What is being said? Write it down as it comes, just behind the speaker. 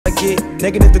get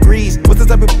negative degrees. What's the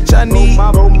type of bitch I need?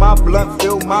 Roll my blunt,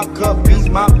 fill my cup, beat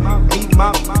my,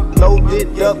 load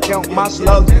it up, count my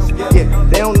slugs. Yeah,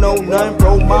 they don't know nothing,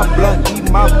 roll my blunt,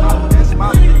 eat my,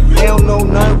 they don't know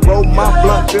nothing, roll my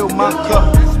blunt, fill my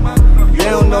cup. They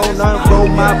don't know nothing, roll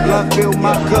my blunt, fill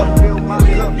my cup.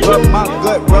 Rub my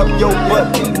gut, rub your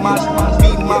butt, beat my,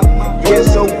 yeah,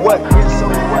 so what?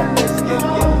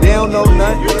 They don't know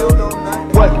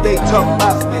nothing, what they talk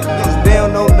about, they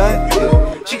don't know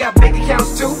nothing. She got big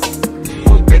accounts too,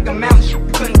 with big amounts, you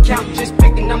couldn't count, just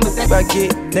picking numbers that I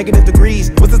get negative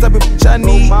degrees. What's the type of bitch I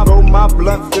need? Roll my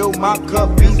blunt, fill my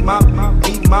cup, beat my,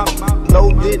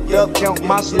 load it up, count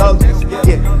my slugs.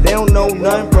 Yeah, they don't know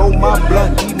nothing, roll my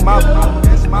blunt, eat my,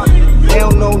 they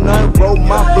don't know nothing, roll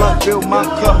my blunt, fill my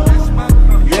cup.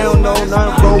 They don't know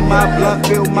nothing, roll my blunt,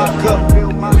 fill my cup.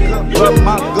 Rub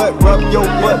my gut, rub your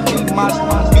butt, beat my,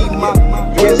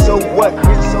 yeah, so what?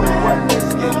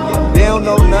 They don't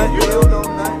know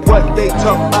nothing, what they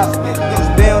talk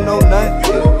about, they don't know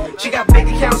nothing. she got big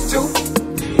accounts too,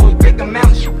 with big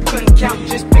amounts, you couldn't count,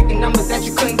 just picking numbers that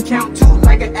you couldn't count too,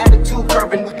 like an attitude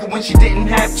curving when she didn't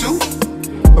have to.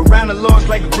 Around the laws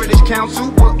like a British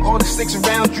council, put all the sticks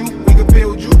around you, we could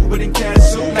build you with a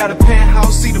castle. Got a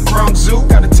penthouse, see the Bronx Zoo,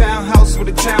 got a townhouse with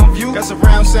a town view, got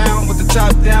surround sound with the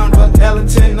top down, up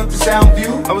Ellington, up to Sound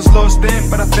View. I was lost then,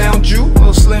 but I found you, a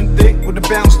little slim thick with a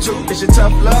bounce too. It's your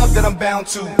tough love that I'm bound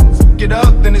to. Get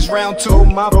up, then it's round two. Roll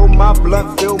my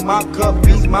blunt, fill my cup,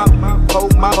 beat my,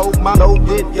 hold my, load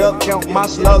it up, count my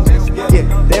slugs.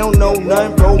 Yeah, they don't know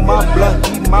nothing, roll my blunt,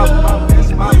 eat my,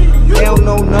 they don't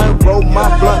know nothing, roll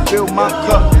my blunt, fill my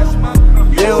cup.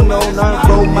 They don't know nothing,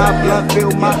 roll my blunt,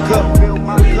 fill my cup.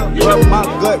 Rub my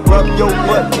gut, rub your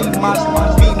butt, beat my,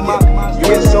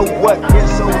 yeah, so what?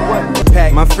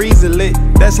 Pack my freezer lit,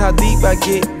 that's how deep I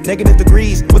get negative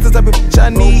degrees. What's the type of bitch I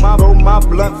need? Roll my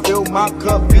blunt, fill my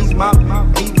cup, beat my,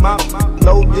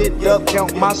 load it up,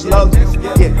 count my slugs.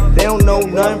 Yeah, they don't know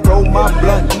nothing, roll my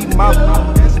blunt, eat my,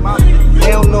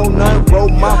 they don't know nothing, roll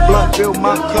my blunt, fill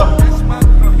my cup.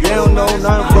 They don't know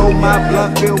nothing, roll my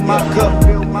blunt, fill my cup.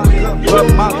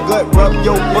 Rub my gut, rub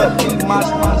your butt, beat my,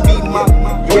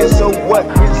 yeah, so what?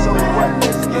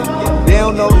 They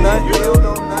don't know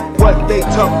nothing, what they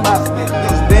talk about,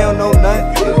 they don't know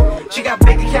nothing. She got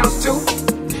big accounts too,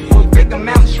 with big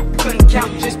amounts, you couldn't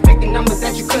count, just picking numbers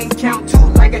that you couldn't count too,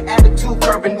 like an attitude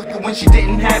curving when she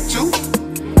didn't have to.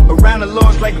 Around the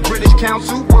laws like a British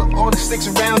council, put all the sticks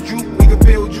around you, we could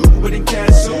build you with a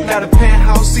castle. Got a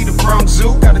penthouse, see the Bronx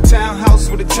Zoo, got a townhouse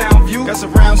with a town view, got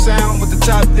surround sound with the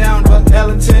top down, up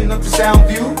Ellington, up to Sound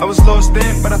View. I was lost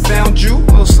then, but I found you,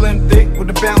 a little slim thick with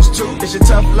a bounce too. It's your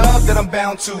tough love that I'm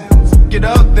bound to. Get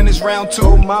up, then it's round two.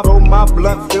 Roll my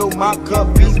blunt, fill my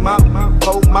cup, beat my,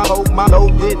 hold my,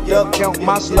 load it up, count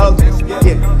my slugs.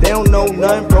 Yeah, they don't know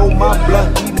nothing, roll my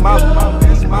blunt, eat my,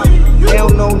 they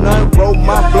don't know nothing, roll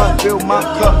my blunt, fill my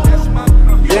cup.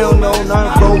 They don't know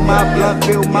nothing, roll my blunt,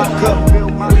 fill my cup.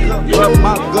 Rub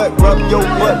my gut, rub your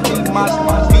butt, beat my,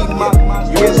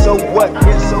 yeah, so what?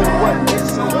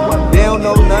 They don't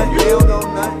know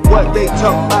nothing, what they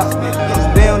talk about,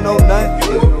 they don't know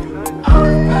nothing.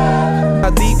 How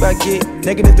deep I get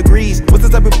negative degrees. What's the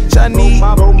type of bitch I need?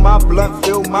 Roll my blunt,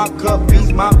 fill my cup,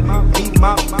 beat my,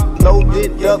 load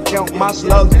it up, count my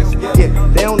slugs. Yeah,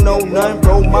 they don't know nothing,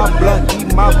 roll my blunt,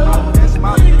 eat my,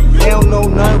 they don't know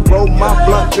nothing, roll my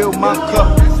blunt, fill my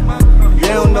cup. They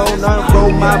don't know nothing,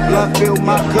 roll my blunt, fill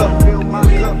my cup.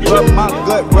 Rub my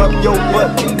gut, rub your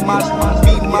butt, beat my,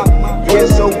 yeah,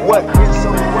 so what?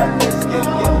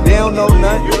 They don't know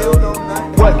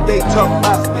nothing, what they talk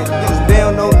about, they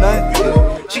don't know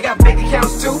nothing. She got big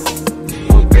accounts too,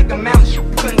 with big amounts, you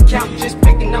couldn't count, just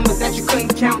picking numbers that you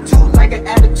couldn't count too, like an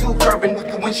attitude curving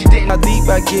when she didn't. How deep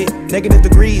I get negative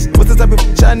degrees. What's the type of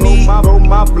bitch I need? Roll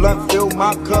my blunt, fill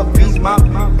my cup, beat my,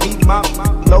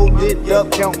 load it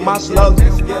up, count my slugs.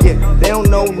 Yeah, they don't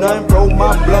know nothing, roll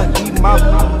my blunt, eat my,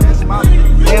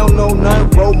 they don't know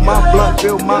nothing, roll my blunt,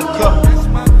 fill my cup.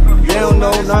 They don't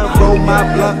know nothing, roll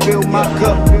my blunt, fill my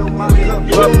cup.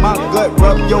 Rub my gut,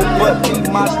 rub your butt, beat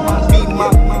my,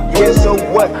 yeah, so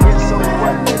what?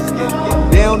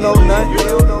 They don't know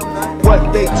nothing,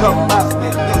 what they talk about,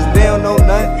 they don't know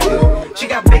nothing. She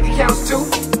got big accounts too,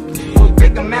 with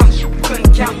big amounts, you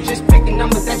couldn't count, just picking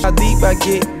numbers that you. How deep I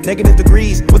get negative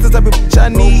degrees. What's the type of bitch I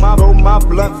need? Roll my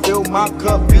blunt, fill my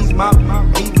cup, beat my,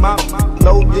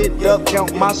 load it up,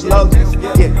 count my slugs.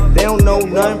 Yeah, they don't know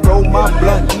nothing, roll my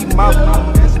blunt, eat my,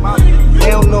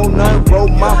 they don't know nothing, roll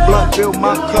my blunt, fill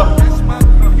my cup.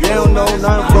 They don't know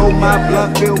nothing, roll my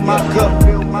blunt, fill my cup.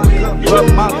 Rub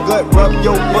my gut, rub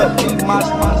your butt, beat my,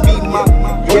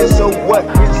 yeah, so what?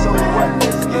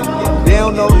 They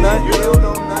don't know nothing.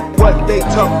 nothing. What they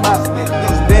talk about,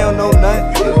 they don't know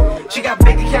nothing. She got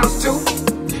bank accounts too.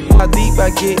 How deep I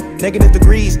get, negative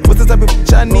degrees. What's the type of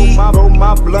bitch I need? Roll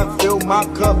my blunt, fill my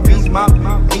cup, beat my,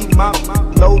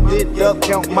 loaded up,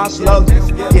 count my slugs.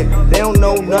 Yeah, they don't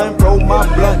know nothing. Roll my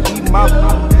blunt, eat my,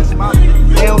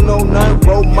 they don't know nothing.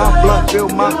 Roll my blunt, fill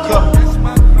my cup.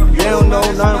 They don't know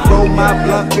nothing. Roll my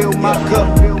blunt, fill my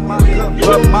cup.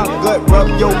 Rub my gut, rub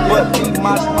your butt, beat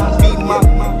my,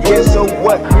 yeah, so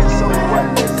what?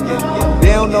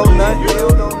 They don't know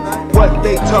nothing. What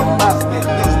they talk about,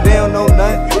 they don't know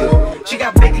nothing. She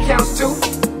got bank accounts too.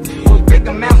 Big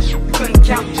amounts you couldn't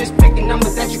count. Just picking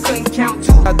numbers that you couldn't count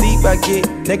too. How deep I get,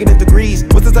 negative degrees.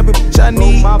 What's the type of bitch I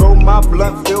need? Roll my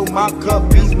blunt, fill my cup,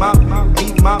 beat my,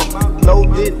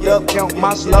 loaded up, count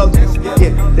my slugs.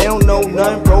 Yeah, they don't know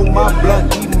nothing. Roll my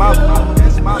blunt, eat my,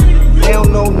 they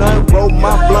don't know nothing. Roll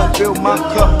my blunt, fill my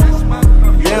cup.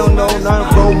 They don't know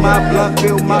nothing. Roll my blunt,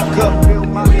 fill my cup.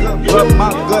 Rub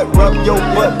my gut, rub your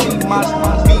butt, beat my,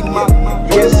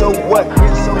 yeah, so what?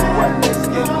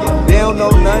 They don't know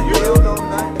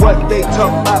nothing. What they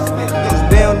talk about,